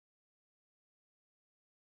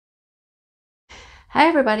Hi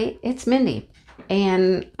everybody, it's Mindy,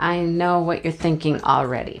 and I know what you're thinking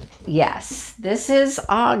already. Yes, this is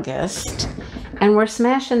August, and we're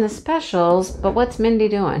smashing the specials, but what's Mindy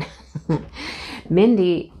doing?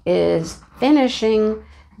 Mindy is finishing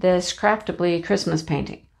this Craftably Christmas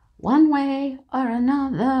painting. One way or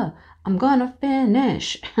another, I'm gonna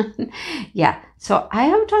finish. Yeah, so I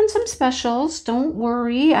have done some specials, don't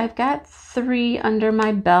worry. I've got 3 under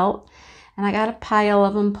my belt. And I got a pile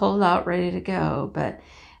of them pulled out, ready to go. But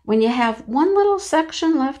when you have one little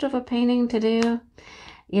section left of a painting to do,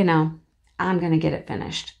 I'm going to get it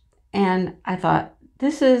finished. And I thought,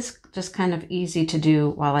 this is just kind of easy to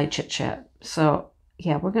do while I chit-chat. So,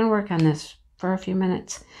 yeah, we're going to work on this for a few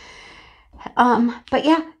minutes. But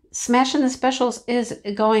yeah, smashing the specials is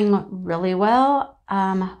going really well.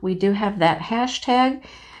 We do have that hashtag,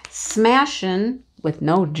 smashing with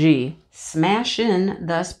no G. Smashing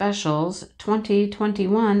the Specials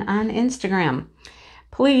 2021 on Instagram.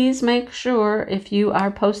 Please make sure if you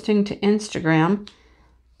are posting to Instagram,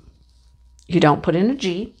 you don't put in a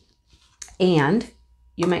G, and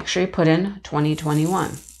you make sure you put in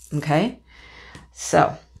 2021, okay?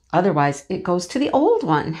 So, otherwise it goes to the old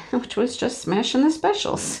one, which was just Smashing the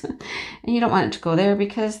Specials. And you don't want it to go there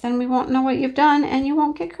because then we won't know what you've done and you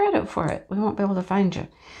won't get credit for it. We won't be able to find you.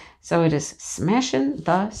 So it is Smashing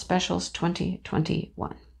the Specials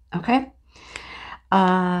 2021. Okay?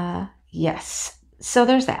 Yes. So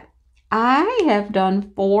there's that. I have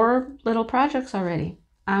done 4 little projects already.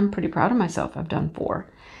 I'm pretty proud of myself. I've done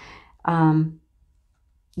 4.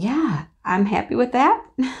 Yeah, I'm happy with that.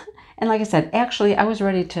 And like I said, actually, I was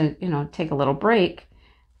ready to, take a little break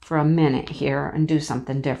for a minute here and do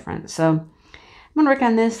something different. So I'm going to work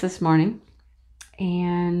on this morning.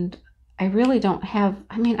 And I really don't have,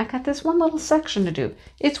 I got this one little section to do.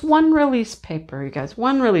 It's one release paper, you guys,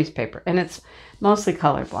 one release paper, and it's mostly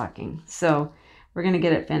color blocking. So we're going to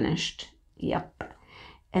get it finished. Yep.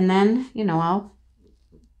 And then, I'll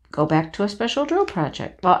go back to a special drill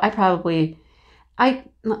project. Well,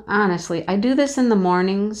 honestly, I do this in the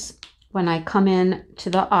mornings when I come in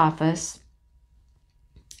to the office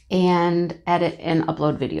and edit and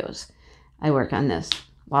upload videos. I work on this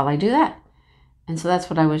while I do that. And so that's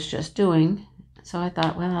what I was just doing. So I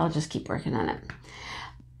thought, well, I'll just keep working on it.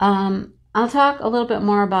 I'll talk a little bit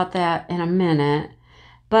more about that in a minute.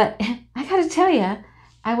 But I got to tell you,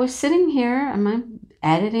 I was sitting here, I'm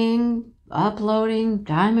editing, uploading,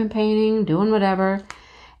 diamond painting, doing whatever.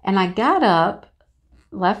 And I got up,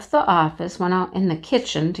 left the office, went out in the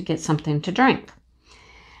kitchen to get something to drink.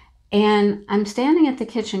 And I'm standing at the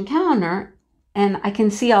kitchen counter, and I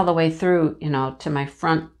can see all the way through, to my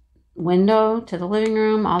front window, to the living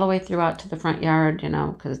room, all the way throughout to the front yard,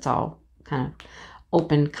 because it's all kind of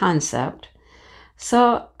open concept.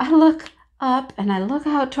 So I look up and I look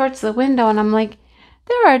out towards the window and I'm like,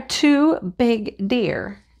 there are 2 big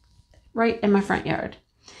deer right in my front yard.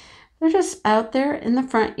 They're just out there in the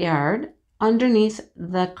front yard underneath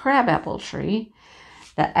the crabapple tree.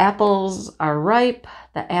 The apples are ripe.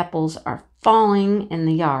 The apples are falling in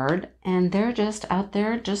the yard, and they're just out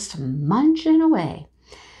there just munching away.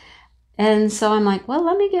 And so I'm like, well,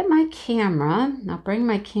 let me get my camera. I'll bring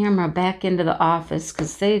my camera back into the office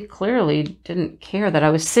because they clearly didn't care that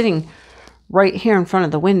I was sitting right here in front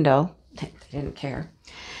of the window. They didn't care.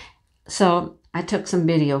 So I took some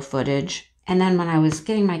video footage. And then when I was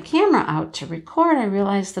getting my camera out to record, I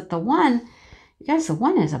realized that the one is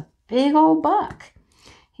a big old buck.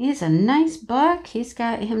 He's a nice buck. He's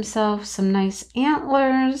got himself some nice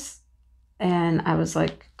antlers. And I was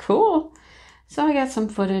like, cool. So I got some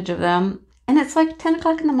footage of them, and it's like 10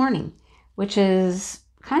 o'clock in the morning, which is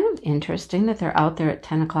kind of interesting that they're out there at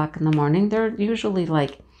 10 o'clock in the morning. They're usually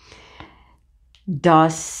like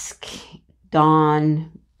dusk,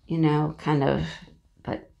 dawn, kind of,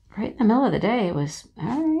 but right in the middle of the day, it was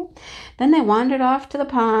all right. Then they wandered off to the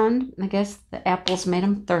pond. I guess the apples made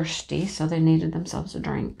them thirsty, so they needed themselves a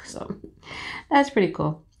drink. So that's pretty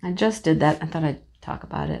cool. I just did that. I thought I'd talk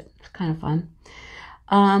about it. It's kind of fun.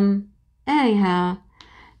 Anyhow,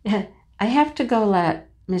 I have to go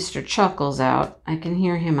let Mr. Chuckles out. I can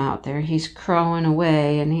hear him out there. He's crowing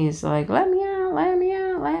away, and he's like, let me out, let me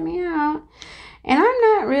out, let me out. And I'm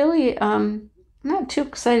not really, not too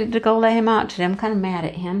excited to go let him out today. I'm kind of mad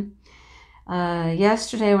at him.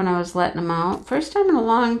 Yesterday when I was letting him out, first time in a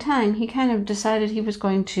long time, he kind of decided he was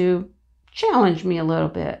going to challenge me a little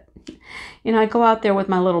bit. I go out there with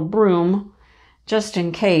my little broom, just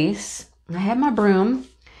in case. I had my broom.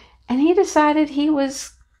 And he decided he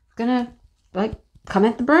was going to, come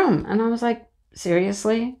at the broom. And I was like,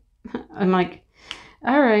 seriously? I'm like,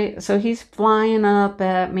 all right. So he's flying up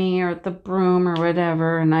at me or at the broom or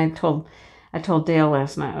whatever. And I told I told Dale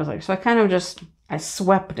last night, I was like, so I kind of just, I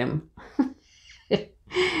swept him.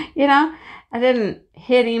 You know, I didn't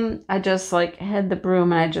hit him. I just like had the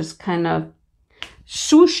broom and I just kind of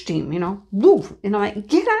swooshed him, you know, woof, you know, like,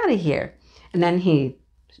 get out of here. And then he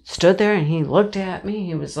stood there and he looked at me.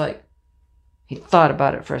 He was like, he thought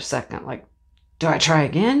about it for a second, like, do I try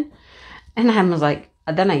again? And I was like,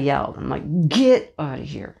 then I yelled, I'm like, get out of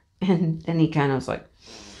here. And then he kind of was like,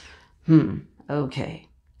 okay.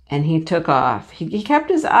 And he took off. He kept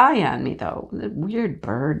his eye on me, though. The weird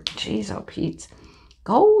bird. Jeez, oh, Pete.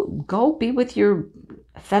 Go be with your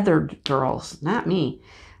feathered girls, not me.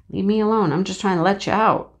 Leave me alone. I'm just trying to let you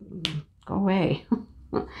out. Go away.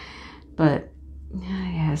 But,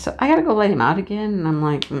 yeah, so I got to go let him out again. And I'm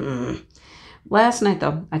like, Last night,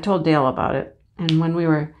 though, I told Dale about it. And when we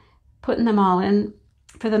were putting them all in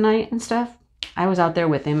for the night and stuff, I was out there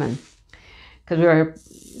with him. And because we were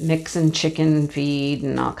mixing chicken feed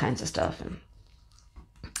and all kinds of stuff. And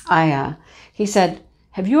he said,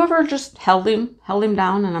 have you ever just held him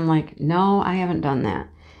down? And I'm like, no, I haven't done that.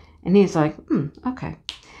 And he's like, okay.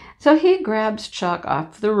 So he grabs Chuck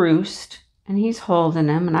off the roost and he's holding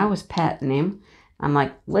him and I was petting him. I'm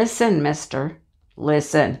like, listen, mister,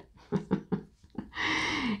 listen.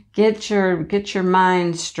 Get your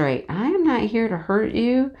mind straight. I am not here to hurt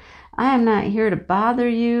you. I am not here to bother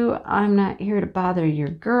you. I'm not here to bother your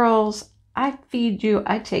girls. I feed you.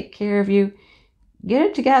 I take care of you. Get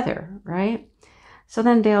it together, right? So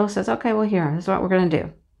then Dale says, okay, well, here, this is what we're going to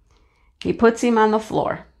do. He puts him on the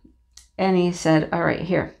floor. And he said, all right,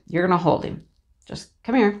 here, you're going to hold him. Just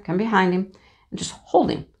come here, come behind him, and just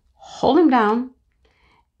hold him. Hold him down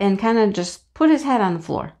and kind of just put his head on the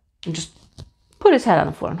floor. And just put his head on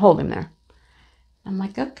the floor and hold him there. I'm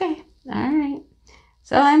like, okay, all right.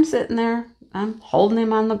 So I'm sitting there. I'm holding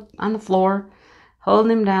him on the floor,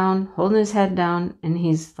 holding him down, holding his head down. And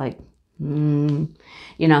he's like, you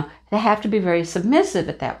know, they have to be very submissive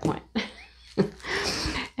at that point.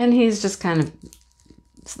 And he's just kind of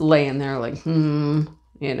laying there like, you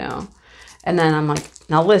know. And then I'm like,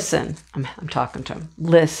 now listen. I'm talking to him.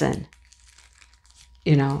 Listen,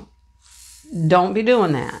 you know, don't be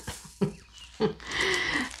doing that.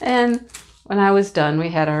 And when I was done, we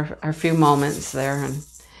had our few moments there. And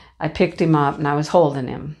I picked him up and I was holding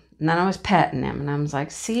him. And then I was petting him. And I was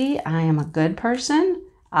like, see, I am a good person.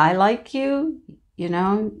 I like you, you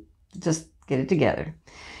know, just get it together.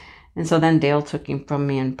 And so then Dale took him from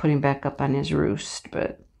me and put him back up on his roost.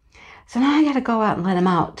 But so now I got to go out and let him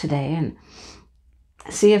out today and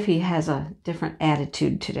see if he has a different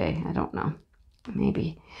attitude today. I don't know.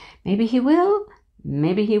 Maybe he will.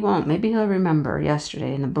 Maybe he won't. Maybe he'll remember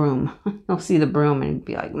yesterday in the broom. He'll see the broom and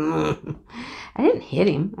be like, I didn't hit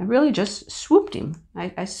him. I really just swooped him.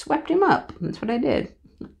 I swept him up. That's what I did.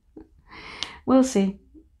 We'll see.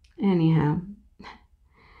 Anyhow,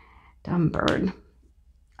 dumb bird.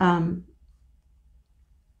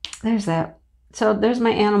 There's that. So there's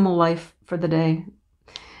my animal life for the day.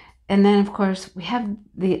 And then, of course, we have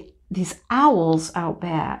these owls out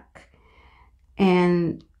back.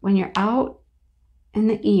 And when you're out in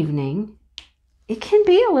the evening, it can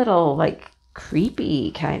be a little, like,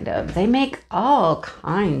 creepy, kind of. They make all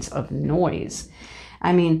kinds of noise.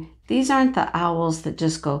 I mean, these aren't the owls that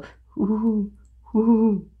just go, ooh,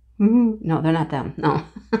 ooh, ooh. No, they're not them. No.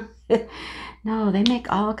 No, they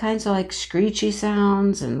make all kinds of like screechy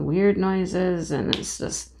sounds and weird noises. And it's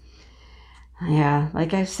just, yeah,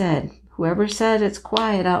 like I said, whoever said it's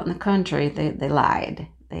quiet out in the country, they lied.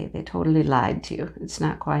 They totally lied to you. It's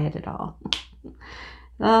not quiet at all.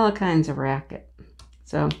 All kinds of racket.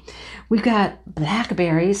 So we've got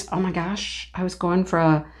blackberries. Oh my gosh. I was going for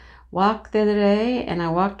a walk the other day and I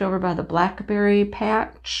walked over by the blackberry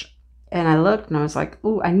patch and I looked and I was like,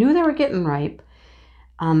 ooh, I knew they were getting ripe.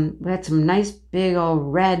 We had some nice big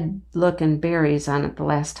old red looking berries on it the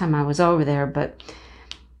last time I was over there. But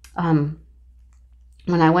when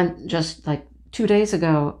I went just like 2 days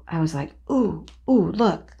ago, I was like, ooh,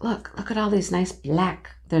 look at all these nice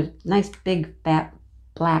they're nice big fat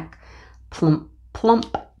black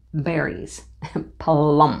plump berries.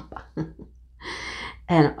 Plump.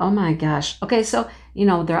 And oh my gosh. Okay, so, you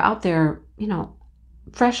know, they're out there, you know,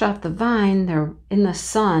 fresh off the vine. They're in the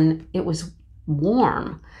sun. It was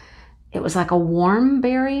warm. It was like a warm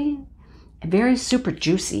berry, very super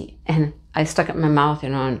juicy. And I stuck it in my mouth, you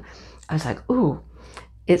know, and I was like, ooh,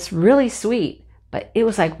 it's really sweet. But it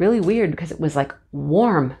was like really weird because it was like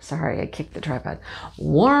warm. Sorry, I kicked the tripod.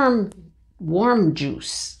 Warm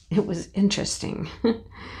juice. It was interesting.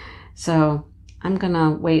 So I'm going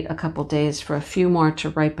to wait a couple days for a few more to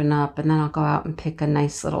ripen up. And then I'll go out and pick a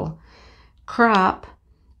nice little crop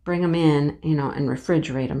bring them in, you know, and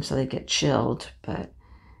refrigerate them so they get chilled. But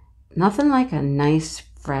nothing like a nice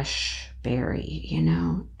fresh berry, you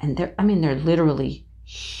know. And they're literally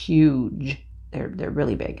huge. They're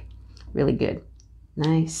really big, really good,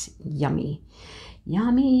 nice, yummy,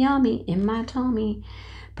 yummy, yummy in my tummy.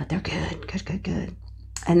 But they're good, good, good, good.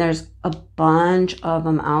 And there's a bunch of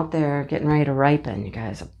them out there getting ready to ripen, you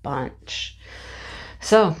guys, a bunch.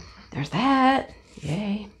 So there's that.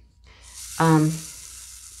 Yay.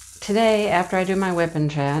 Today, after I do my WIP and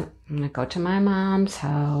Chat, I'm going to go to my mom's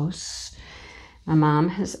house. My mom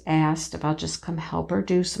has asked if I'll just come help her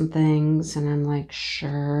do some things. And I'm like,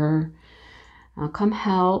 sure, I'll come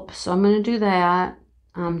help. So I'm going to do that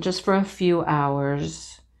just for a few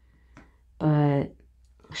hours. But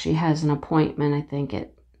she has an appointment, I think,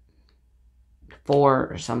 at 4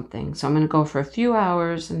 or something. So I'm going to go for a few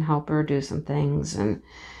hours and help her do some things. And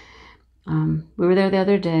we were there the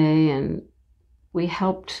other day, and we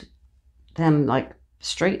helped them like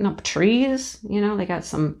straighten up trees. You know, they got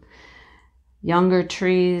some younger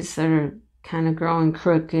trees that are kind of growing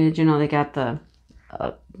crooked. You know, they got the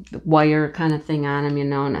wire kind of thing on them, you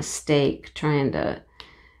know, and a stake trying to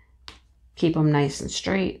keep them nice and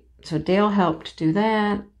straight. So Dale helped do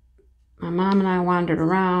that. My mom and I wandered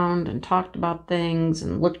around and talked about things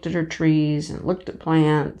and looked at her trees and looked at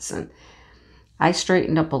plants. And I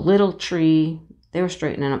straightened up a little tree. They were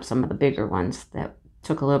straightening up some of the bigger ones that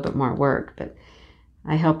took a little bit more work, but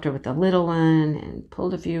I helped her with the little one and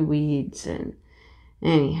pulled a few weeds. And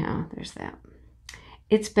anyhow, there's that.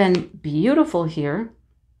 It's been beautiful here.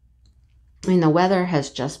 I mean, the weather has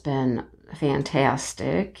just been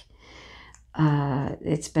fantastic.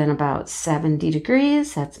 It's been about 70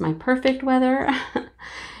 degrees. That's my perfect weather.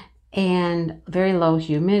 And very low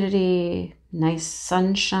humidity, nice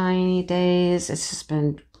sunshiny days. It's just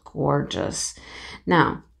been gorgeous.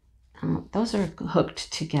 Now, those are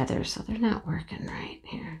hooked together, so they're not working right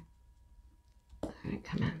here. All right,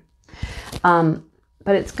 come in.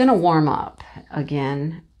 But it's going to warm up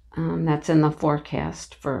again. That's in the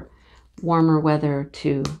forecast for warmer weather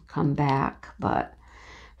to come back. But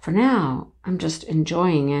for now, I'm just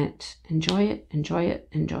enjoying it. Enjoy it, enjoy it,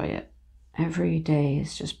 enjoy it. Every day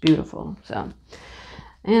is just beautiful. So,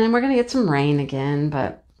 and we're going to get some rain again.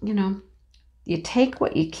 But, you know, you take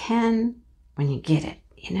what you can when you get it,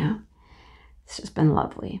 you know. It's just been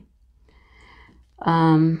lovely.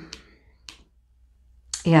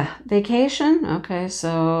 Yeah, vacation. Okay,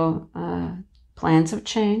 so plans have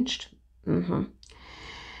changed.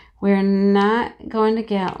 We're not going to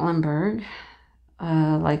Gatlinburg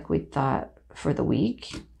like we thought for the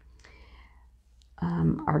week.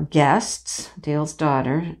 Our guests, Dale's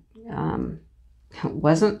daughter,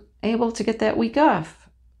 wasn't able to get that week off.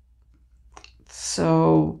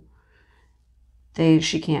 So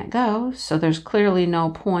she can't go. So there's clearly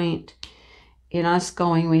no point in us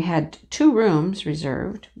going. We had 2 rooms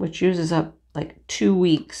reserved, which uses up like 2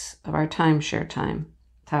 weeks of our timeshare time.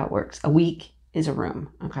 That's how it works. A week is a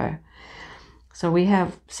room, okay? So we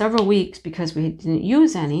have several weeks because we didn't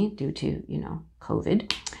use any due to, you know,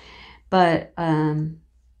 COVID. But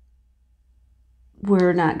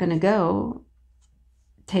we're not going to go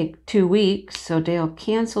take 2 weeks. So Dale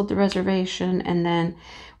canceled the reservation, and then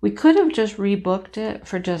we could have just rebooked it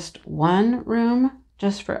for just 1 room,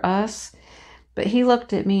 just for us. But he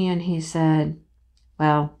looked at me and he said,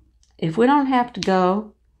 well, if we don't have to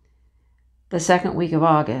go the second week of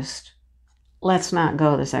August, let's not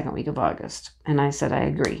go the second week of August. And I said, I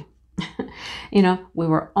agree. You know, we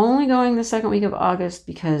were only going the second week of August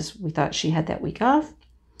because we thought she had that week off.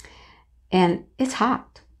 And it's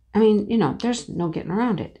hot. I mean, you know, there's no getting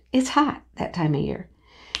around it. It's hot that time of year.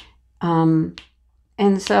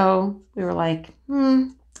 And so we were like,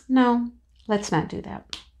 no, let's not do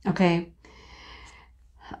that. Okay.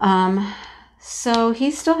 So he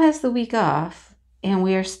still has the week off, and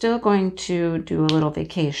we are still going to do a little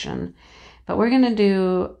vacation, but we're going to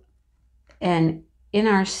do an in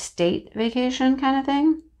our state vacation kind of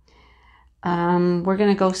thing. We're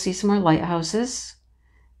going to go see some more lighthouses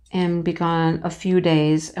and be gone a few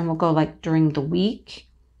days, and we'll go like during the week,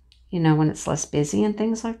 you know, when it's less busy and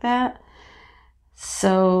things like that.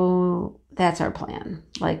 So that's our plan.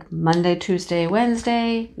 Like Monday, Tuesday,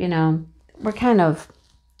 Wednesday, you know, we're kind of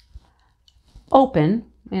open,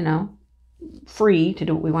 you know, free to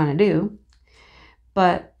do what we want to do,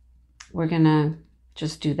 but we're going to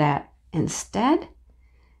just do that instead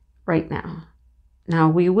right now. Now,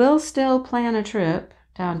 we will still plan a trip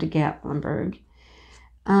down to Gatlinburg.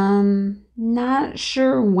 Not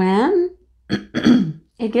sure when.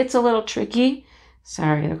 It gets a little tricky.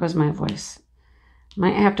 Sorry, there goes my voice.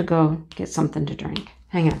 Might have to go get something to drink.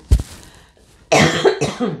 Hang on.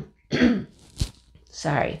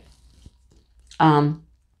 Sorry.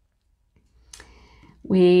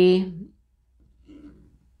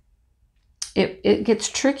 It gets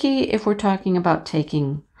tricky if we're talking about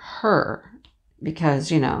taking her,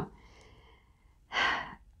 because, in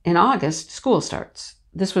August, school starts.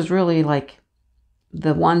 This was really like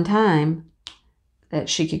the one time that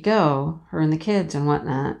she could go, her and the kids and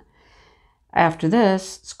whatnot. After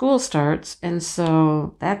this, school starts, and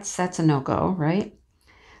so that's a no-go, right?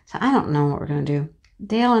 So I don't know what we're going to do.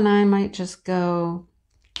 Dale and I might just go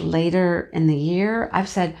later in the year. I've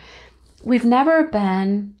said we've never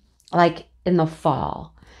been like in the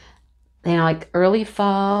fall, like early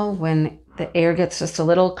fall when the air gets just a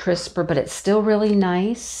little crisper, but it's still really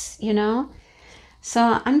nice,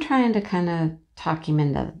 So I'm trying to kind of talk him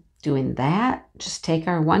into doing that. Just take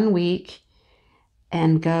our 1 week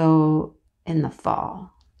and go in the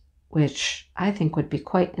fall, which I think would be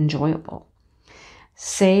quite enjoyable.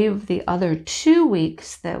 Save the other 2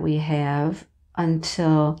 weeks that we have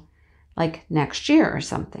until like next year or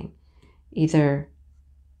something. Either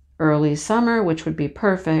early summer, which would be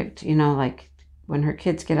perfect, like when her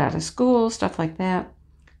kids get out of school, stuff like that.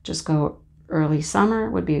 Just go early summer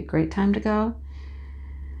would be a great time to go.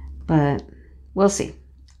 But we'll see.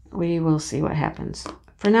 We will see what happens.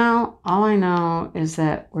 For now, all I know is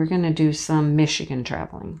that we're going to do some Michigan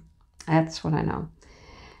traveling. That's what I know.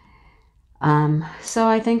 So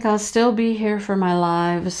I think I'll still be here for my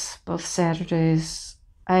lives, both Saturdays.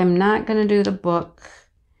 I'm not going to do the book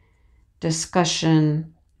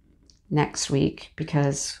discussion next week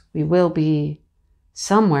because we will be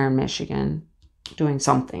somewhere in Michigan doing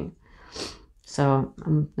something. So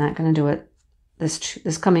I'm not going to do it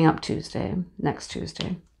this coming up Tuesday, next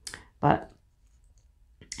Tuesday. But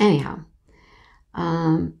anyhow,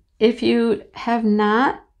 if you have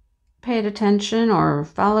not paid attention or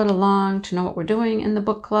followed along to know what we're doing in the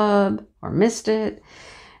book club or missed it,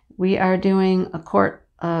 we are doing A Court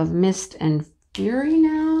of Mist and Fury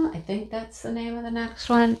now. I think that's the name of the next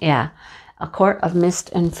one. Yeah, A Court of Mist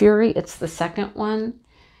and Fury. It's the second one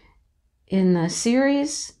in the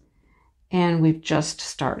series, and we've just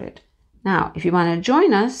started. Now, if you want to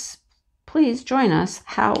join us, please join us.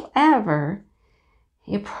 However,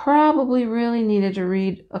 you probably really needed to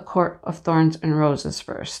read A Court of Thorns and Roses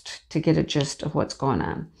first to get a gist of what's going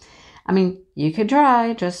on. I mean, you could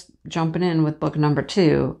try just jumping in with book number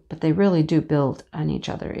 2, but they really do build on each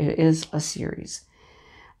other. It is a series.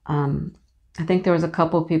 I think there was a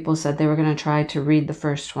couple people said they were going to try to read the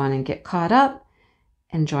first one and get caught up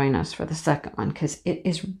and join us for the second one, because it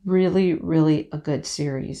is really, really a good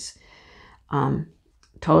series.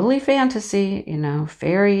 Totally fantasy,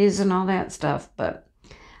 fairies and all that stuff, but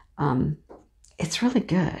it's really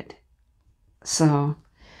good. So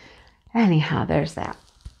anyhow, there's that.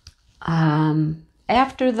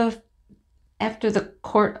 After the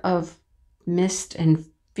Court of Mist and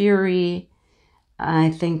Fury,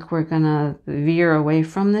 I think we're gonna veer away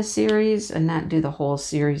from this series and not do the whole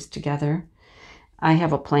series together. I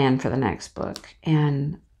have a plan for the next book,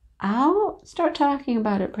 and I'll start talking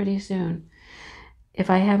about it pretty soon,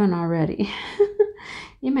 if I haven't already.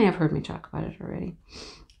 You may have heard me talk about it already.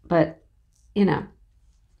 But,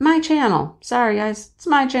 my channel. Sorry, guys. It's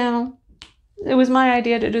my channel. It was my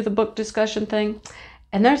idea to do the book discussion thing.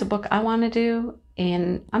 And there's a book I want to do,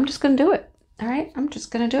 and I'm just going to do it. All right? I'm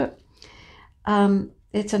just going to do it.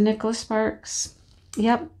 It's a Nicholas Sparks.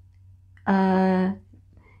 Yep.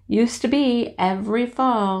 Used to be every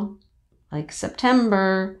fall, like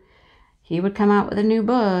September, he would come out with a new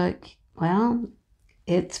book. Well,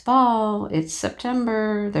 it's fall, it's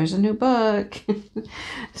September, there's a new book.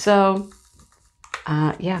 So,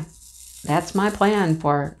 yeah, that's my plan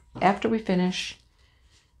for after we finish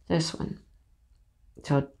this one.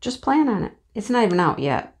 So just plan on it. It's not even out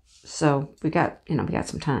yet. So we got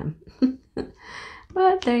some time.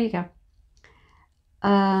 But there you go.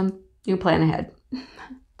 You plan ahead.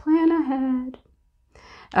 Plan ahead.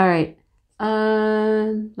 All right.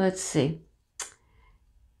 Let's see.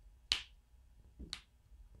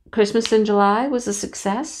 Christmas in July was a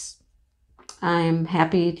success. I'm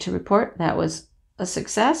happy to report that was a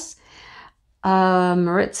success.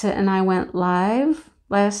 Maritza and I went live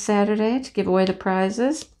last Saturday to give away the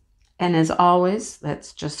prizes. And as always,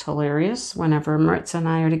 that's just hilarious whenever Maritza and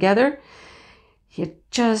I are together. You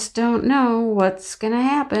just don't know what's going to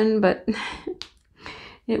happen, but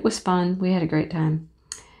it was fun. We had a great time.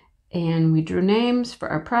 And we drew names for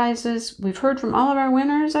our prizes. We've heard from all of our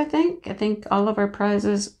winners, I think. I think all of our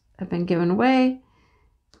prizes have been given away,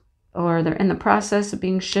 or they're in the process of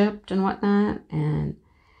being shipped and whatnot. And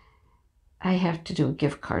I have to do a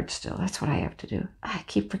gift card still. That's what I have to do. I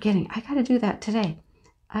keep forgetting. I got to do that today.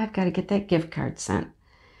 I've got to get that gift card sent.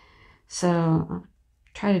 So I'll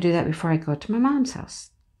try to do that before I go to my mom's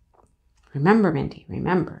house. Remember, Mindy,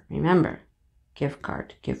 remember. Gift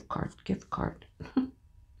card, gift card, gift card.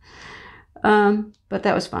 But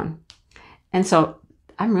that was fun. And so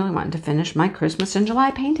I'm really wanting to finish my Christmas in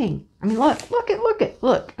July painting. I mean, look.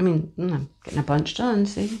 I mean, I'm getting a bunch done,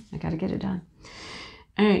 see? I got to get it done.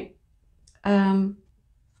 All right.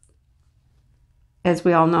 As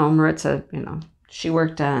we all know, Maritza, she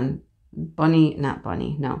worked on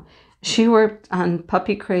she worked on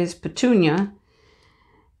Puppy Craze Petunia,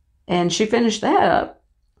 and she finished that up.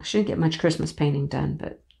 She didn't get much Christmas painting done,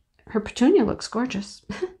 but her Petunia looks gorgeous.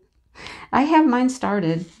 I have mine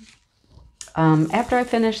started. After I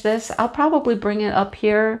finish this, I'll probably bring it up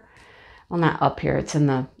here. Well, not up here. It's in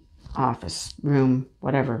the office room,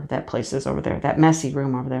 whatever that place is over there, that messy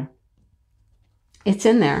room over there. It's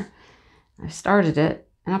in there. I started it,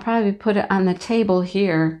 and I'll probably put it on the table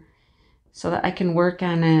here so that I can work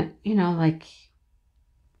on it, like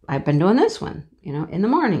I've been doing this one, in the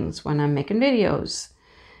mornings when I'm making videos.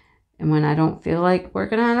 And when I don't feel like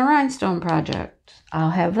working on a rhinestone project,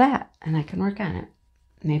 I'll have that and I can work on it.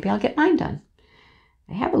 Maybe I'll get mine done.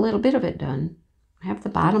 I have a little bit of it done. I have the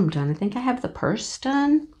bottom done. I think I have the purse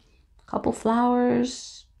done. A couple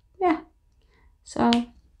flowers. Yeah. So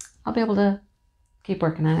I'll be able to keep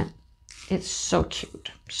working on it. It's so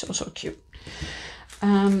cute. So cute.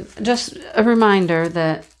 Just a reminder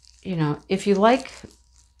that, if you like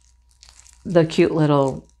the cute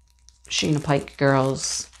little Sheena Pike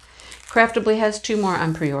girls, Craftably has 2 more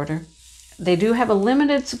on pre-order. They do have a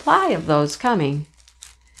limited supply of those coming,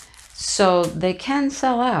 so they can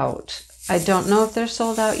sell out. I don't know if they're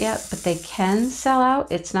sold out yet, but they can sell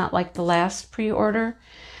out. It's not like the last pre-order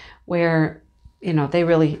where, they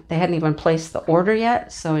hadn't even placed the order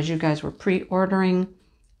yet. So as you guys were pre-ordering,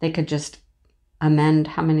 they could just amend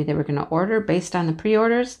how many they were going to order based on the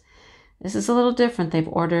pre-orders. This is a little different. They've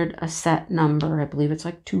ordered a set number. I believe it's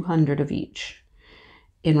like 200 of each.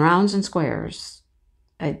 In rounds and squares,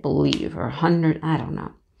 I believe, or 100, I don't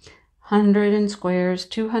know. 100 in squares,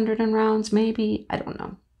 200 in rounds, maybe, I don't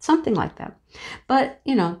know. Something like that. But,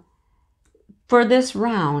 for this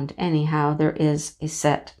round, anyhow, there is a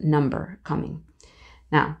set number coming.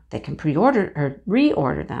 Now, they can pre-order or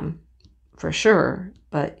reorder them for sure,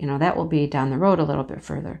 but, that will be down the road a little bit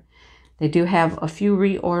further. They do have a few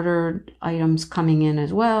reordered items coming in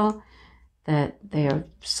as well that they are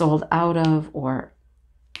sold out of or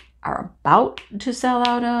are about to sell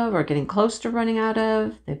out of or getting close to running out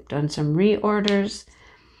of. They've done some reorders.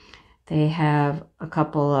 They have a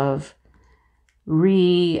couple of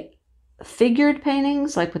refigured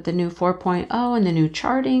paintings, like with the new 4.0 and the new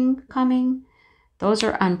charting coming. Those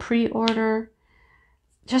are on pre-order.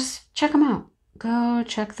 Just check them out. Go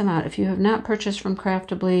check them out. If you have not purchased from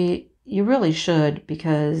Craftably, you really should,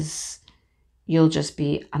 because you'll just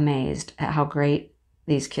be amazed at how great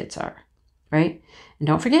these kits are, right? And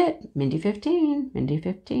don't forget,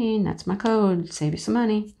 Mindy15, that's my code, save you some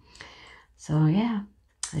money. So yeah,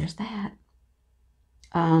 there's that.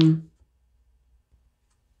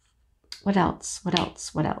 What else?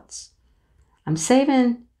 I'm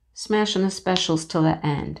smashing the specials till the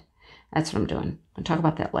end. That's what I'm doing. I'll talk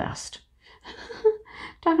about that last.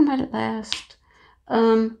 Talking about it last.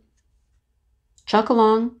 Chuck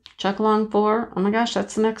Along 4. Oh my gosh,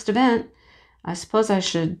 that's the next event. I suppose I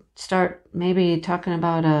should start maybe talking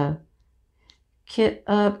about a kit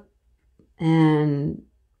up and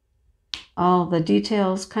all the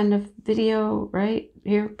details kind of video right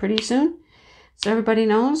here pretty soon, so everybody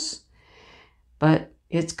knows. But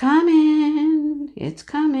it's coming. It's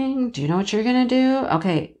coming. Do you know what you're going to do?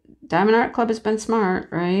 Okay, Diamond Art Club has been smart,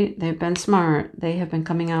 right? They've been smart. They have been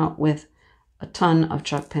coming out with a ton of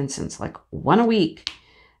Chuck Pinsons, like 1 a week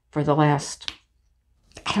for the last,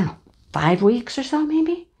 I don't know, 5 weeks or so,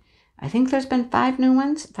 maybe. I think there's been 5 new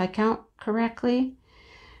ones, if I count correctly.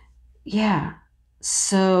 Yeah.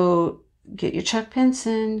 So get your Chuck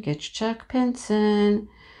Pinson.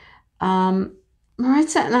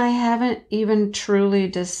 Maritza and I haven't even truly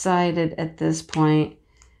decided at this point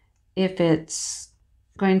if it's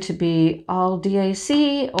going to be all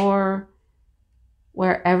DAC or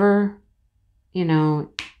wherever,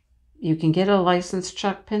 you can get a licensed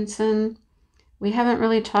Chuck Pinson. We haven't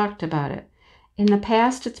really talked about it. In the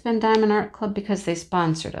past, it's been Diamond Art Club because they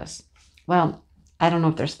sponsored us. Well, I don't know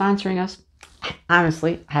if they're sponsoring us.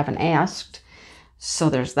 Honestly, I haven't asked. So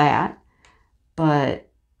there's that. But,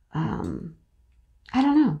 I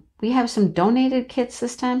don't know. We have some donated kits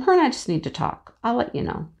this time. Her and I just need to talk. I'll let you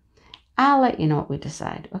know. What we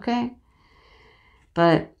decide, okay?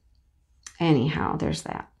 But anyhow, there's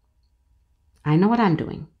that. I know what I'm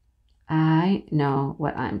doing. I know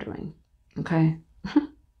what I'm doing. Okay.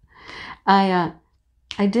 I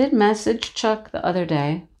did message Chuck the other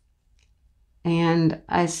day, and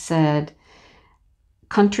I said,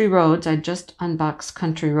 Country Roads. I just unboxed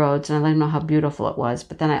Country Roads, and I let him know how beautiful it was.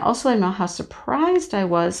 But then I also let him know how surprised I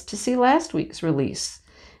was to see last week's release.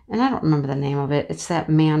 And I don't remember the name of it. It's that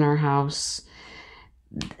manor house.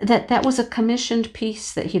 That was a commissioned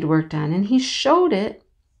piece that he'd worked on, and he showed it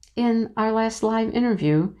in our last live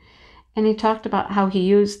interview. And he talked about how he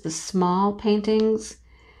used the small paintings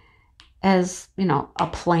as, a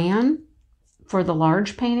plan for the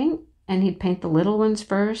large painting. And he'd paint the little ones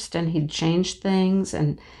first, and he'd change things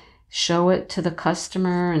and show it to the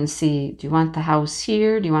customer and see, do you want the house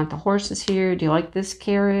here? Do you want the horses here? Do you like this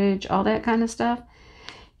carriage? All that kind of stuff.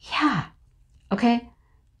 Yeah. Okay.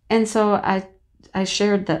 And so I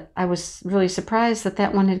shared that I was really surprised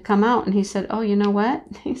that one had come out, and he said, oh, you know what?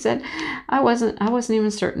 He said, I wasn't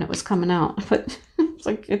even certain it was coming out, but it's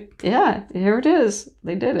like, yeah, here it is.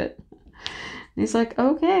 They did it. And he's like,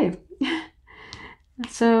 okay.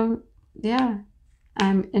 So, yeah,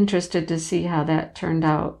 I'm interested to see how that turned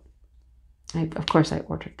out. Of course, I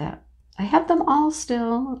ordered that. I have them all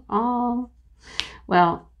still,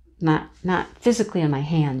 well, not physically in my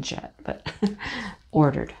hands yet, but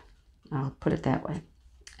ordered. I'll put it that way.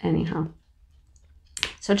 Anyhow,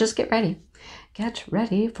 so just get ready. Get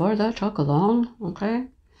ready for the chuck-along, okay?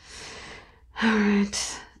 All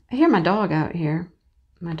right. I hear my dog out here.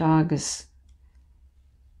 My dog is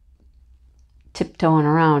tiptoeing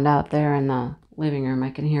around out there in the living room. I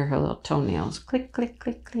can hear her little toenails. Click, click,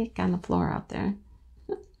 click, click on the floor out there.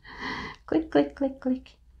 Click, click, click,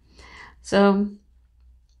 click. So,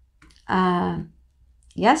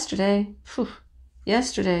 yesterday,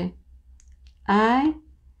 I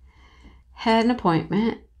had an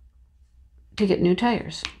appointment to get new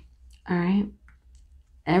tires. All right.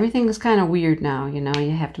 Everything is kind of weird now.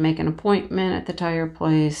 You have to make an appointment at the tire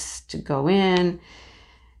place to go in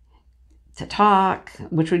to talk,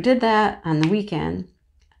 which we did that on the weekend.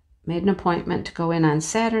 Made an appointment to go in on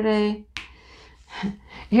Saturday.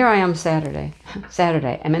 Here I am Saturday.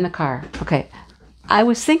 I'm in the car. Okay. I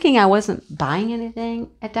was thinking I wasn't buying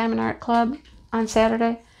anything at Diamond Art Club on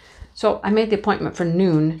Saturday. So I made the appointment for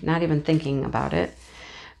noon, not even thinking about it.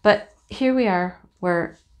 But here we are.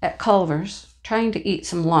 We're at Culver's trying to eat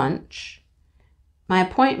some lunch. My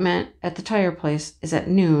appointment at the tire place is at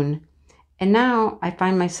noon. And now I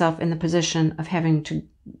find myself in the position of having to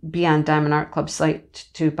be on Diamond Art Club site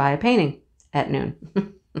to buy a painting at noon.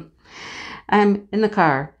 I'm in the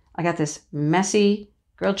car. I got this messy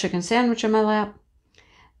grilled chicken sandwich in my lap,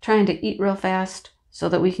 trying to eat real fast so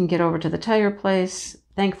that we can get over to the tire place.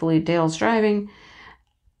 Thankfully, Dale's driving,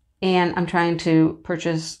 and I'm trying to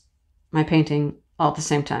purchase my painting all at the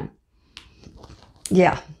same time.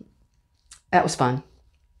 Yeah, that was fun.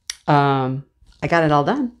 I got it all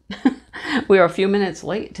done. We were a few minutes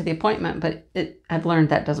late to the appointment, but I've learned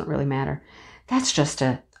that doesn't really matter. That's just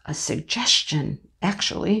a suggestion,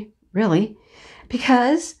 actually, really,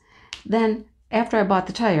 because then after I bought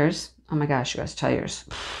the tires, oh my gosh, you guys, tires.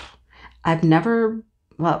 I have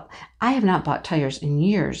not bought tires in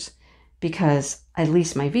years because I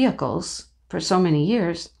leased my vehicles for so many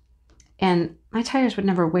years, and my tires would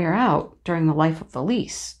never wear out during the life of the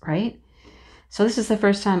lease, right? So this is the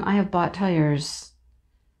first time I have bought tires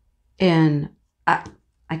in, I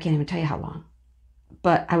can't even tell you how long,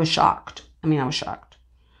 but I was shocked. I was shocked.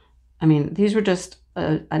 These were just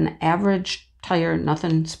an average tire,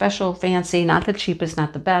 nothing special, fancy, not the cheapest,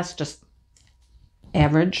 not the best, just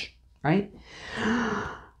average, right?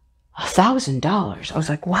 $1,000. I was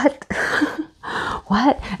like, what?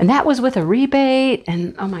 What? And that was with a rebate.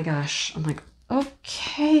 And oh my gosh, I'm like,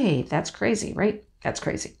 okay, that's crazy, right? That's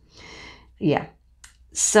crazy. Yeah.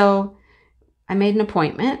 So I made an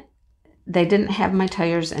appointment. They didn't have my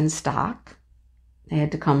tires in stock. They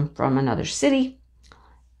had to come from another city.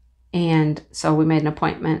 And so we made an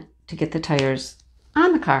appointment to get the tires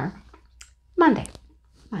on the car Monday.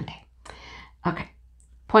 Okay.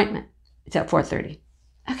 Appointment. It's at 4:30.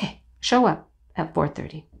 Okay. Show up at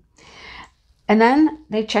 4:30. And then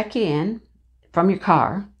they check you in from your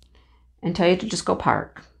car and tell you to just go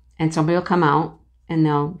park. And somebody will come out and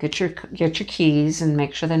they'll get your keys and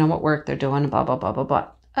make sure they know what work they're doing, blah, blah, blah, blah, blah.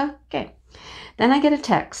 Okay. Then I get a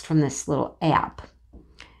text from this little app.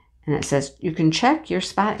 And it says, you can check your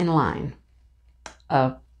spot in line.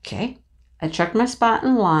 Okay. I checked my spot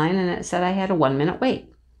in line and it said I had a 1-minute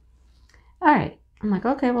wait. All right. I'm like,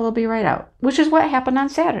 okay, well, it'll be right out, which is what happened on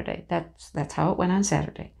Saturday. That's how it went on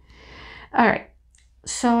Saturday. All right.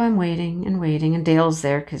 So I'm waiting, and Dale's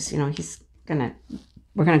there because, he's going to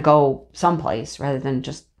we're going to go someplace rather than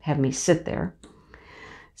just have me sit there.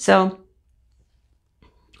 So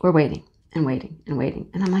we're waiting and waiting and waiting.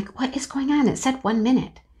 And I'm like, what is going on? It said 1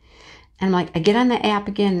 minute. And I'm like, I get on the app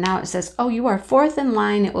again. Now it says, oh, you are fourth in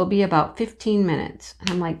line. It will be about 15 minutes. And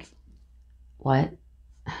I'm like, what?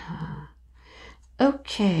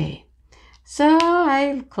 Okay. So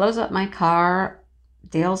I close up my car.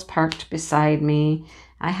 Dale's parked beside me.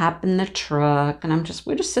 I hop in the truck and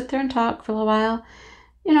we just sit there and talk for a little while.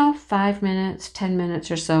 5 minutes, 10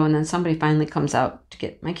 minutes or so. And then somebody finally comes out to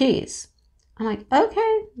get my keys. I'm like,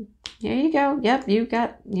 okay, here you go. Yep, you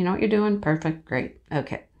know what you're doing. Perfect. Great.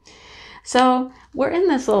 Okay. So we're in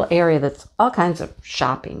this little area that's all kinds of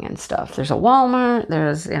shopping and stuff. There's a Walmart.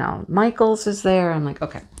 There's, Michael's is there. I'm like,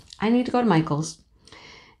 okay, I need to go to Michael's.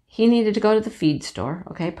 He needed to go to the feed store.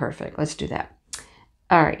 Okay, perfect. Let's do that.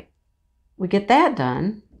 All right. We get that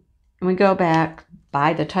done. And we go back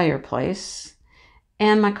by the tire place.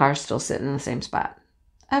 And my car's still sitting in the same spot.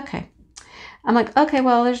 Okay. I'm like, okay,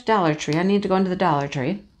 well, there's Dollar Tree. I need to go into the Dollar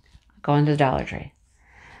Tree. Go into the Dollar Tree.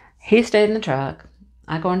 He stayed in the truck.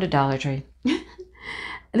 I go into Dollar Tree.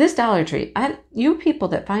 This Dollar Tree, you people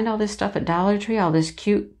that find all this stuff at Dollar Tree, all this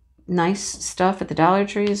cute, nice stuff at the Dollar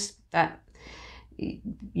Trees,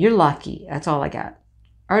 you're lucky. That's all I got.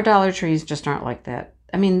 Our Dollar Trees just aren't like that.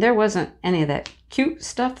 I mean, there wasn't any of that cute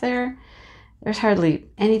stuff there. There's hardly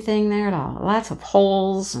anything there at all. Lots of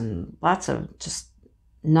holes and lots of just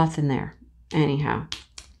nothing there. Anyhow,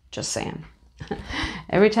 just saying.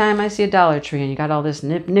 Every time I see a Dollar Tree and you got all this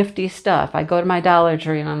nifty stuff, I go to my Dollar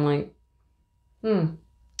Tree and I'm like,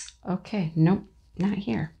 okay, nope, not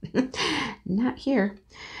here. Not here.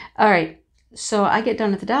 All right, so I get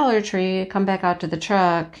done at the Dollar Tree, come back out to the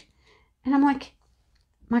truck, and I'm like,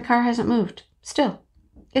 my car hasn't moved. Still.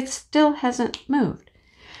 It still hasn't moved.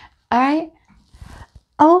 All right.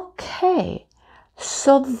 Okay.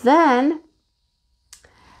 So then,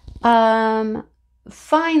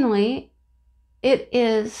 finally, it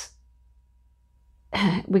is,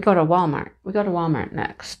 we go to Walmart. We go to Walmart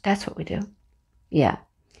next. That's what we do. Yeah.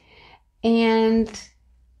 And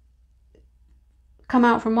come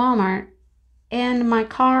out from Walmart, and my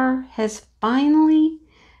car has finally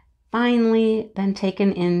been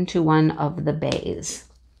taken into one of the bays.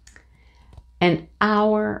 An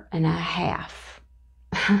hour and a half.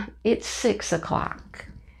 It's 6 o'clock.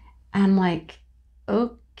 I'm like,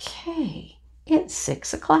 okay, it's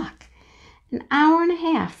 6 o'clock. An hour and a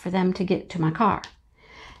half for them to get to my car.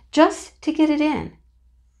 Just to get it in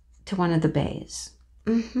to one of the bays.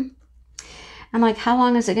 I'm like, how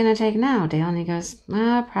long is it going to take now, Dale? And he goes,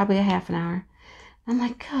 probably a half an hour. I'm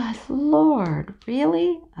like, good Lord,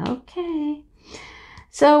 really? Okay.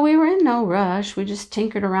 So we were in no rush. We just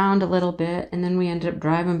tinkered around a little bit, and then we ended up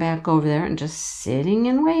driving back over there and just sitting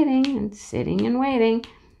and waiting and sitting and waiting.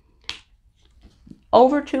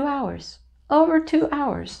 Over 2 hours. Over 2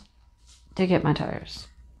 hours to get my tires.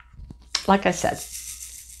 Like I said,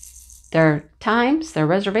 their times, their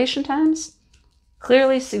reservation times,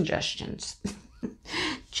 clearly suggestions.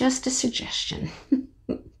 Just a suggestion.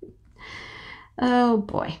 Oh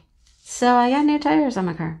boy. So I got new tires on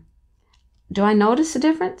my car. Do I notice a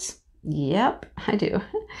difference? Yep, I do.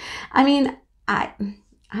 I mean, I'm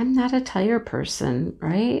not a tire person,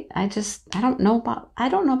 right? I don't know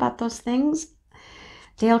about those things.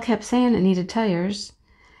 Dale kept saying it needed tires.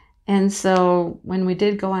 And so when we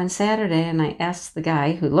did go on Saturday and I asked the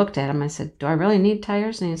guy who looked at him, I said, do I really need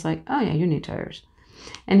tires? And he's like, oh yeah, you need tires.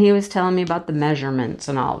 And he was telling me about the measurements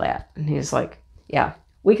and all that. And he's like, yeah,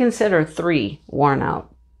 we consider 3 worn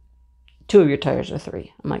out. 2 of your tires are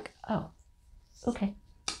 3. I'm like, oh, okay.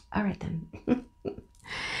 All right then.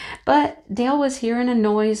 But Dale was hearing a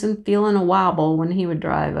noise and feeling a wobble when he would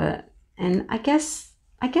drive it. And I guess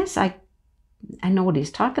I know what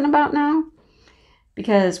he's talking about now.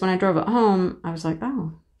 Because when I drove it home, I was like,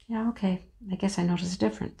 oh, yeah, okay. I guess I noticed a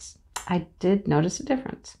difference. I did notice a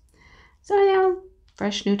difference. So,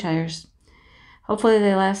 fresh new tires. Hopefully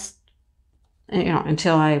they last,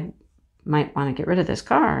 until I might want to get rid of this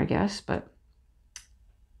car, I guess. But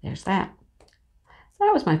there's that. So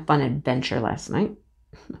that was my fun adventure last night.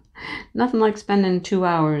 Nothing like spending 2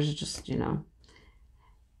 hours just,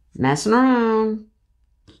 messing around,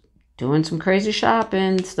 doing some crazy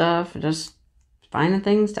shopping stuff, just finding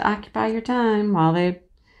things to occupy your time while they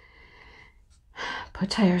put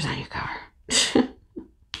tires on your car.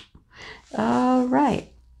 All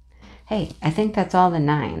right. Hey, I think that's all the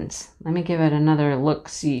 9s. Let me give it another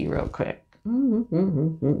look-see real quick.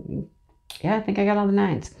 Yeah, I think I got all the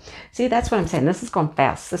 9s. See, that's what I'm saying. This is going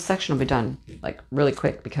fast. This section will be done, really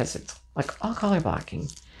quick because it's, all color blocking,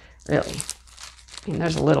 really. I mean,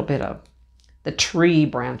 there's a little bit of the tree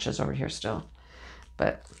branches over here still.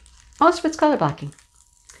 But most of it's color blocking.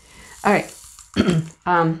 All right.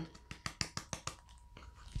 Have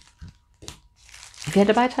you had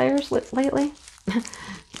to buy tires lately?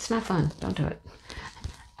 It's not fun. Don't do it.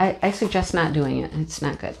 I suggest not doing it. It's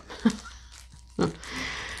not good.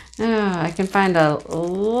 I can find a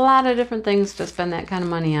lot of different things to spend that kind of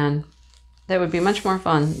money on that would be much more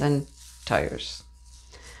fun than tires.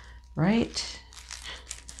 Right?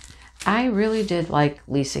 I really did like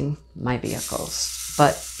leasing my vehicles,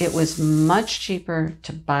 but it was much cheaper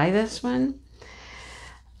to buy this one.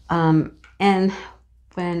 And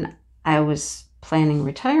when I was planning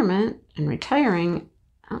retirement and retiring,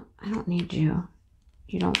 oh, I don't need you.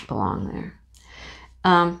 You don't belong there.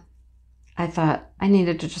 I thought I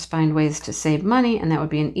needed to just find ways to save money, and that would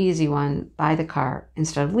be an easy one. Buy the car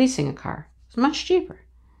instead of leasing a car. It's much cheaper.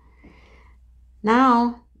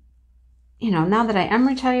 Now, now that I am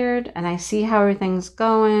retired and I see how everything's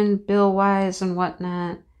going, bill-wise and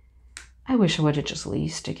whatnot, I wish I would have just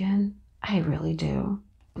leased again. I really do.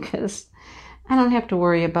 Because I don't have to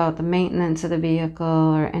worry about the maintenance of the vehicle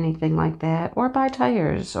or anything like that, or buy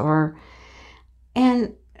tires,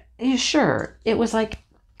 and sure,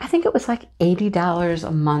 I think it was like $80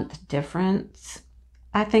 a month difference.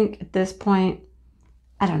 I think at this point,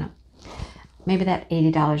 I don't know, maybe that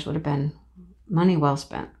 $80 would have been money well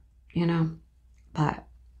spent, but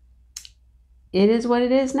it is what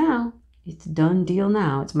it is now. It's a done deal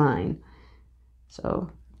now. It's mine.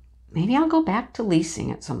 So maybe I'll go back to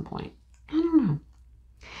leasing at some point. I don't know.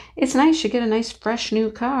 It's nice. You get a nice fresh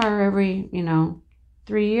new car every,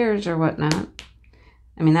 3 years or whatnot.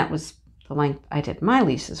 I mean, that was the length I did my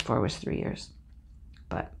leases for, was 3 years.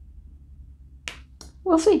 But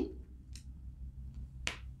we'll see.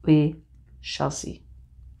 We shall see.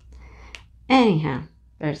 Anyhow,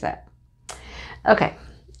 there's that. Okay.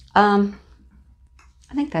 I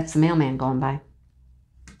think that's the mailman going by.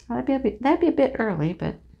 Well, that'd be a bit early,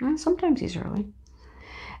 but sometimes he's early.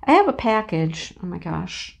 I have a package. Oh my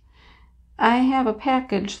gosh. I have a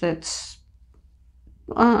package that's,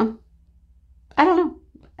 I don't know.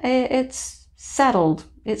 It's settled.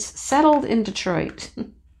 It's settled in Detroit.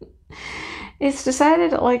 It's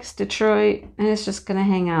decided it likes Detroit, and it's just going to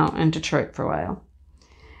hang out in Detroit for a while.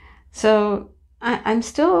 So I'm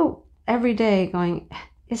still every day going,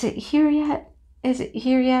 is it here yet? Is it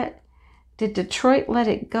here yet? Did Detroit let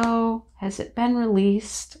it go? Has it been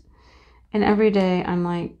released? And every day I'm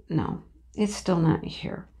like, no, it's still not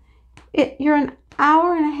here. You're an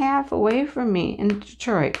hour and a half away from me in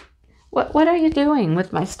Detroit. What are you doing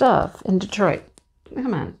with my stuff in Detroit?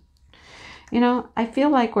 Come on. I feel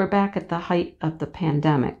like we're back at the height of the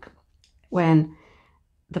pandemic when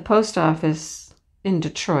the post office in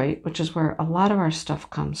Detroit, which is where a lot of our stuff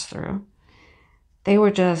comes through, they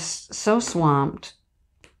were just so swamped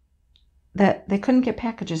that they couldn't get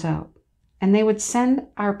packages out. And they would send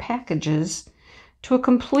our packages to a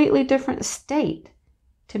completely different state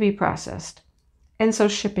to be processed. And so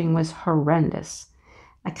shipping was horrendous.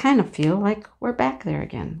 I kind of feel like we're back there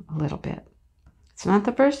again a little bit. It's not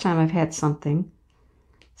the first time I've had something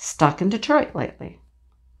stuck in Detroit lately.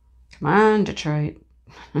 Come on, Detroit.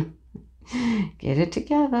 Get it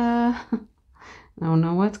together. I don't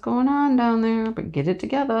know what's going on down there, but get it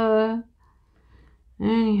together.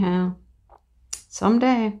 Anyhow,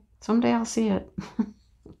 someday I'll see it.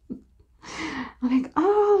 I'll think,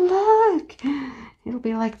 oh, look. It'll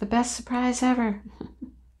be like the best surprise ever.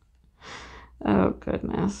 Oh,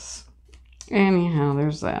 goodness. Anyhow,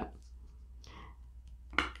 there's that.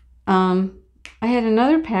 I had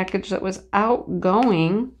another package that was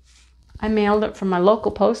outgoing. I mailed it from my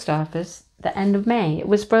local post office the end of May. It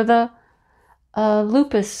was for the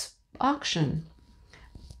lupus auction.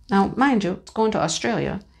 Now, mind you, it's going to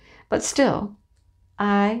Australia, but still,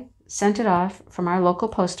 I sent it off from our local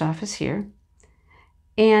post office here,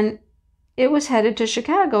 and it was headed to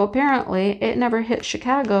Chicago. Apparently, it never hit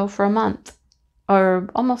Chicago for a month, or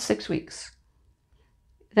almost 6 weeks.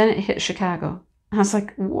 Then it hit Chicago. I was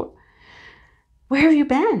like, where have you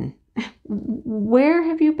been? Where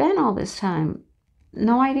have you been all this time?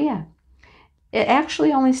 No idea. It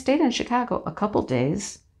actually only stayed in Chicago a couple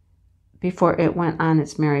days before it went on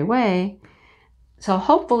its merry way. So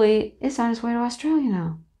hopefully it's on its way to Australia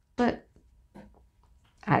now. But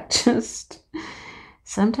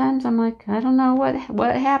sometimes I'm like, I don't know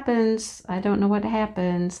what happens. I don't know what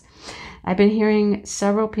happens. I've been hearing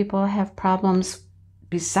several people have problems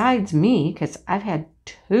besides me, because I've had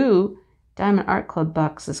 2 Diamond Art Club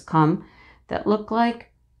boxes come that look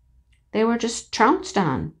like they were just trounced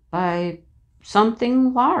on by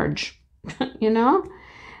something large,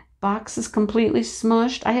 box is completely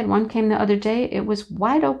smushed. I had one came the other day. It was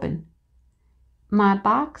wide open. My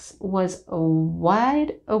box was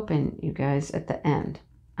wide open, you guys, at the end.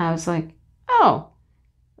 I was like, oh,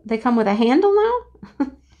 they come with a handle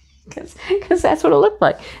now? Because that's what it looked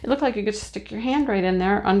like. It looked like you could stick your hand right in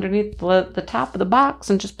there underneath the top of the box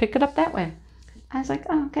and just pick it up that way. I was like,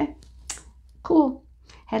 oh, okay, cool.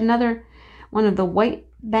 Had another one of the white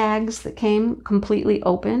bags that came completely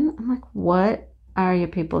open. I'm like, what are you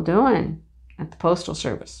people doing at the Postal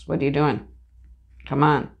Service? What are you doing? Come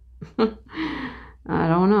on. I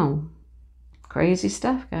don't know. Crazy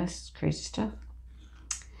stuff, guys. Crazy stuff.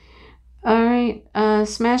 All right.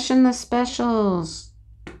 Smashing the specials.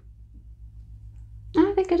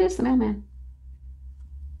 I think it is the mailman.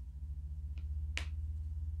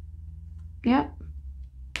 Yep.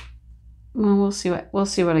 Well, we'll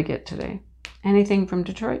see what I get today. Anything from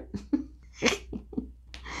Detroit?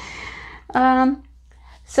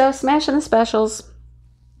 So smashing the specials.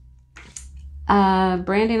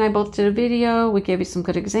 Brandy and I both did a video. We gave you some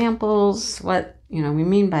good examples. What, we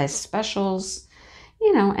mean by specials.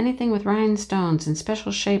 Anything with rhinestones and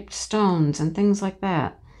special shaped stones and things like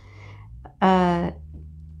that. And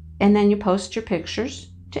then you post your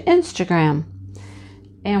pictures to Instagram.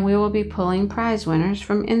 And we will be pulling prize winners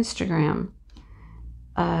from Instagram.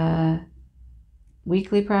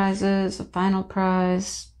 Weekly prizes, a final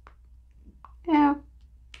prize. Yeah,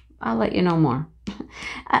 I'll let you know more.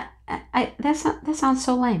 That sounds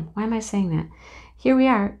so lame. Why am I saying that? Here we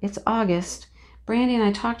are. It's August. Brandy and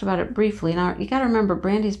I talked about it briefly. Now, you got to remember,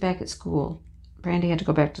 Brandy's back at school. Brandy had to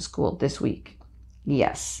go back to school this week.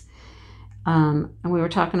 Yes. And we were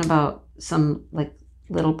talking about some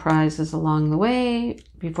little prizes along the way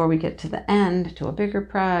before we get to the end, to a bigger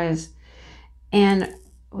prize. And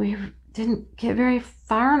we didn't get very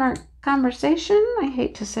far in our conversation. I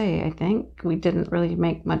hate to say, I think we didn't really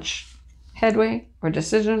make much headway or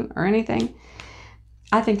decision or anything.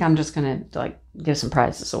 I think I'm just going to give some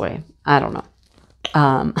prizes away. I don't know.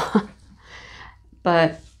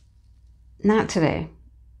 But not today,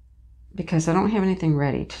 because I don't have anything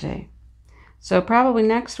ready today. So probably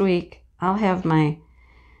next week I'll have my,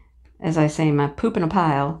 as I say, my poop in a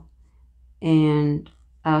pile, and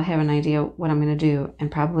I'll have an idea what I'm going to do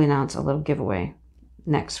and probably announce a little giveaway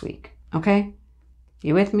next week. Okay?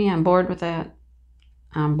 You with me? On board with that?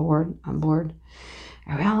 I'm bored.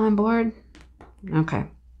 Are we all on board? Okay.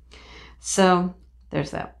 So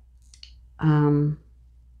there's that.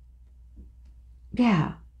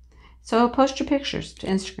 Yeah. So post your pictures to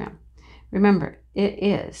Instagram. Remember, it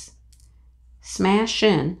is Smash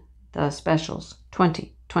in the Specials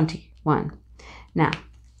 2021. Now,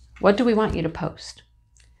 what do we want you to post?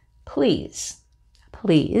 Please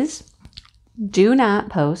do not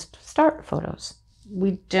post start photos.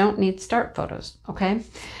 We don't need start photos, okay?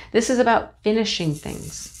 This is about finishing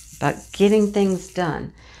things, about getting things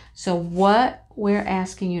done. So what we're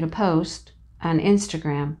asking you to post on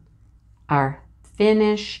Instagram are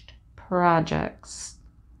finished projects.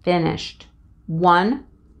 Finished. One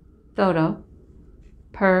photo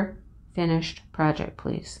per finished project,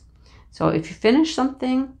 please. So if you finish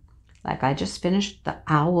something, like I just finished the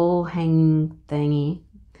owl hanging thingy,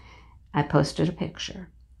 I posted a picture.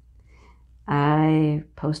 I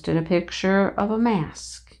posted a picture of a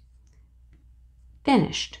mask.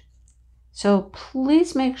 Finished. So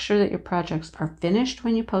please make sure that your projects are finished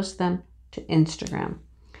when you post them to Instagram.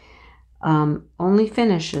 Only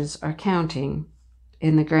finishes are counting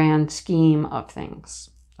in the grand scheme of things.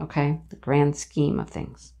 Okay? The grand scheme of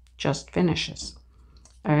things. Just finishes.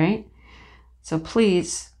 All right? So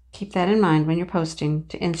please keep that in mind when you're posting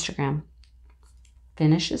to Instagram.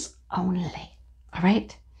 Finishes only. All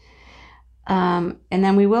right? And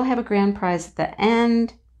then we will have a grand prize at the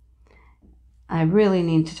end. I really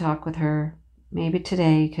need to talk with her, maybe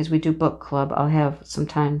today, because we do book club. I'll have some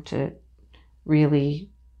time to really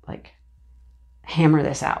hammer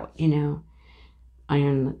this out,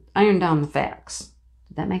 iron down the facts.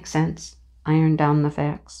 Did that make sense? Iron down the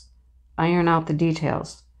facts. Iron out the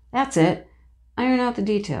details. That's it. Iron out the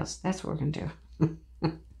details. That's what we're going to do.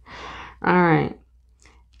 All right.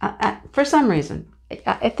 For some reason,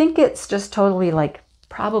 I think it's just totally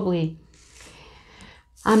probably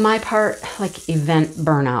on my part, event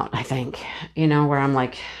burnout, I think, where I'm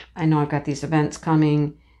I know I've got these events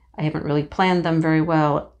coming. I haven't really planned them very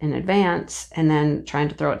well in advance, and then trying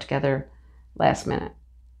to throw it together last minute.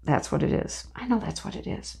 That's what it is. I know that's what it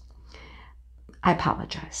is. I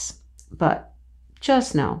apologize, but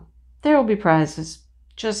just know there will be prizes.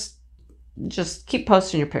 Just keep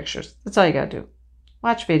posting your pictures. That's all you got to do.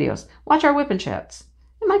 Watch videos. Watch our WIP and Chats.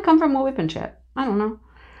 It might come from a WIP and Chat. I don't know.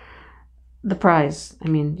 the prize, I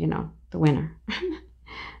mean, you know, the winner,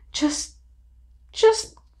 just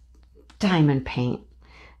diamond paint.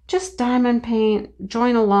 Just diamond paint,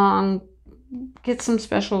 join along, get some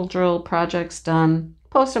special drill projects done,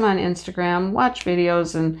 post them on Instagram, watch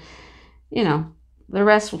videos, and, you know, the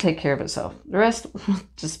rest will take care of itself. The rest will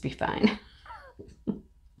just be fine.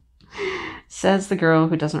 Says the girl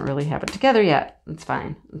who doesn't really have it together yet. It's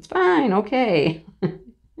fine. It's fine. Okay.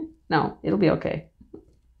 No, it'll be okay.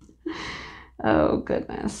 Oh,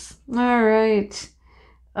 goodness. All right.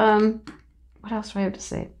 What else do I have to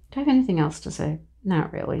say? Do I have anything else to say?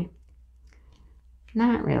 Not really.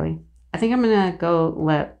 Not really. I think I'm going to go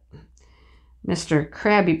let Mr.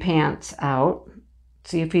 Krabby Pants out.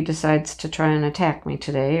 See if he decides to try and attack me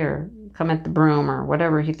today or come at the broom or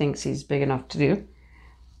whatever he thinks he's big enough to do.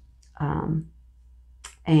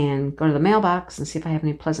 And go to the mailbox and see if I have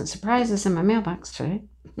any pleasant surprises in my mailbox today.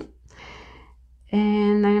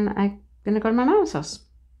 And then I'm going to go to my mom's house.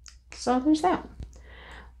 So there's that.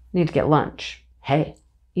 Need to get lunch. Hey,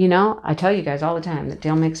 you know, I tell you guys all the time that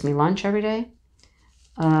Dale makes me lunch every day.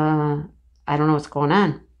 I don't know what's going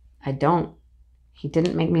on. I don't. He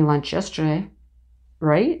didn't make me lunch yesterday.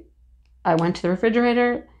 Right? I went to the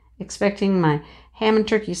refrigerator expecting my ham and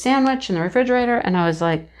turkey sandwich in the refrigerator, and I was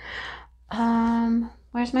like,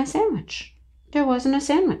 where's my sandwich? There wasn't a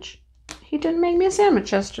sandwich. He didn't make me a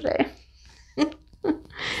sandwich yesterday.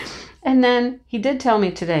 And then he did tell me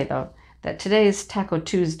today, though, that today is Taco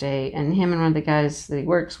Tuesday, and him and one of the guys that he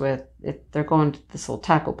works with, they're going to this little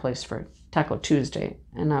taco place for Taco Tuesday.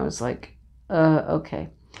 And I was like, okay.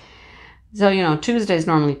 So, you know, Tuesday's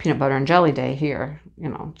normally peanut butter and jelly day here, you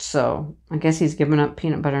know, so I guess he's giving up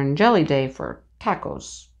peanut butter and jelly day for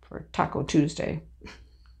tacos, for Taco Tuesday.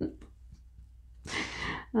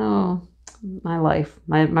 Oh, my life,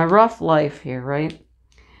 my rough life here, right?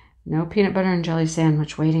 No peanut butter and jelly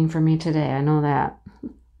sandwich waiting for me today. I know that.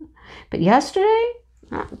 But yesterday?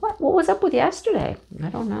 What was up with yesterday? I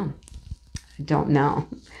don't know. I don't know.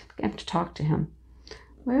 I have to talk to him.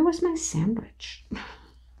 Where was my sandwich?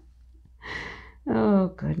 Oh,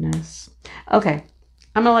 goodness. Okay.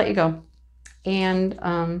 I'm going to let you go. And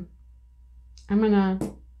I'm going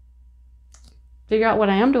to figure out what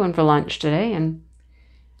I am doing for lunch today and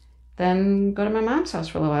then go to my mom's house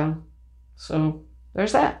for a little while. So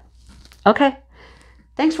there's that. Okay.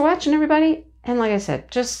 Thanks for watching, everybody. And like I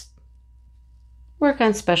said, just work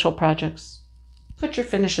on special projects. Put your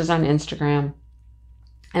finishes on Instagram.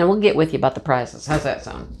 And we'll get with you about the prizes. How's that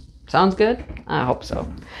sound? Sounds good? I hope so.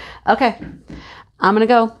 Okay. I'm going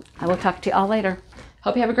to go. I will talk to you all later.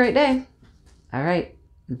 Hope you have a great day. All right.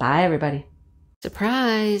 Bye, everybody.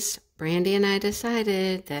 Surprise! Brandy and I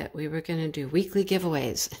decided that we were going to do weekly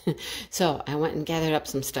giveaways. So I went and gathered up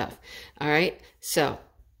some stuff. All right. So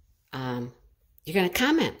you're going to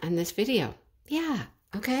comment on this video. Yeah.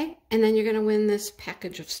 Okay. And then you're going to win this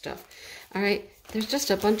package of stuff. All right. There's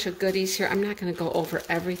just a bunch of goodies here. I'm not going to go over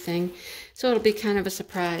everything. So it'll be kind of a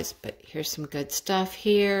surprise. But here's some good stuff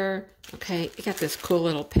here. Okay. You got this cool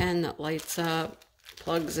little pen that lights up,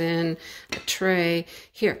 plugs in, a tray.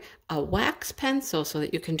 Here, a wax pencil so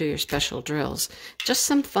that you can do your special drills. Just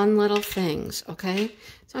some fun little things. Okay.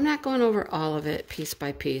 So I'm not going over all of it piece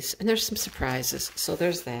by piece. And there's some surprises. So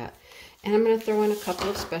there's that. And I'm going to throw in a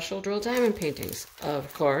couple of special drill diamond paintings,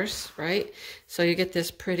 of course, right? So you get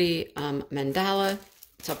this pretty mandala.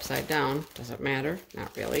 It's upside down. Doesn't matter.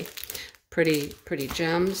 Not really. Pretty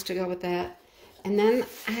gems to go with that. And then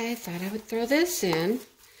I thought I would throw this in.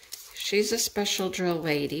 She's a special drill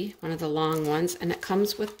lady, one of the long ones, and it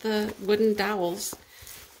comes with the wooden dowels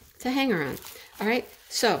to hang her on. All right,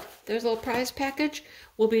 so there's a little prize package.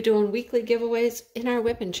 We'll be doing weekly giveaways in our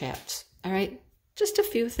WIP and Chats. All right. Just a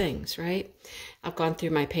few things, right? I've gone through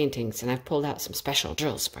my paintings and I've pulled out some special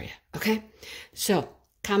drills for you, okay? So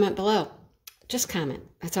comment below. Just comment.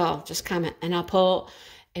 That's all. Just comment. And I'll pull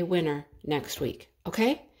a winner next week,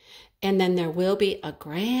 okay? And then there will be a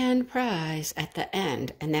grand prize at the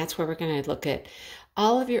end. And that's where we're going to look at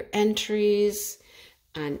all of your entries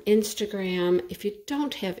on Instagram. If you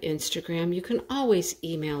don't have Instagram, you can always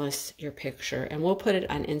email us your picture and we'll put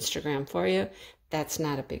it on Instagram for you. That's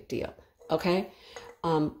not a big deal, okay?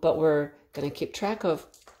 But we're going to keep track of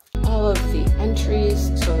all of the entries.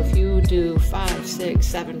 So if you do 5, 6,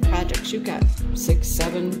 7 projects, you've got 6,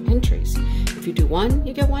 7 entries. If you do 1,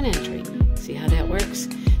 you get 1 entry. See how that works?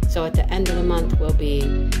 So at the end of the month, we'll be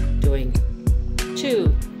doing 2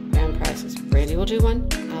 grand prizes. Brandy will do 1,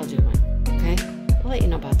 I'll do 1, okay? I'll let you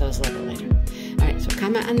know about those a little bit later. All right, so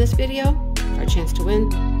comment on this video for a chance to win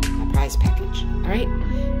a prize package. All right?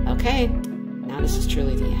 Okay, now this is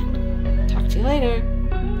truly the end. Talk to you later.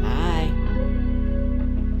 Bye.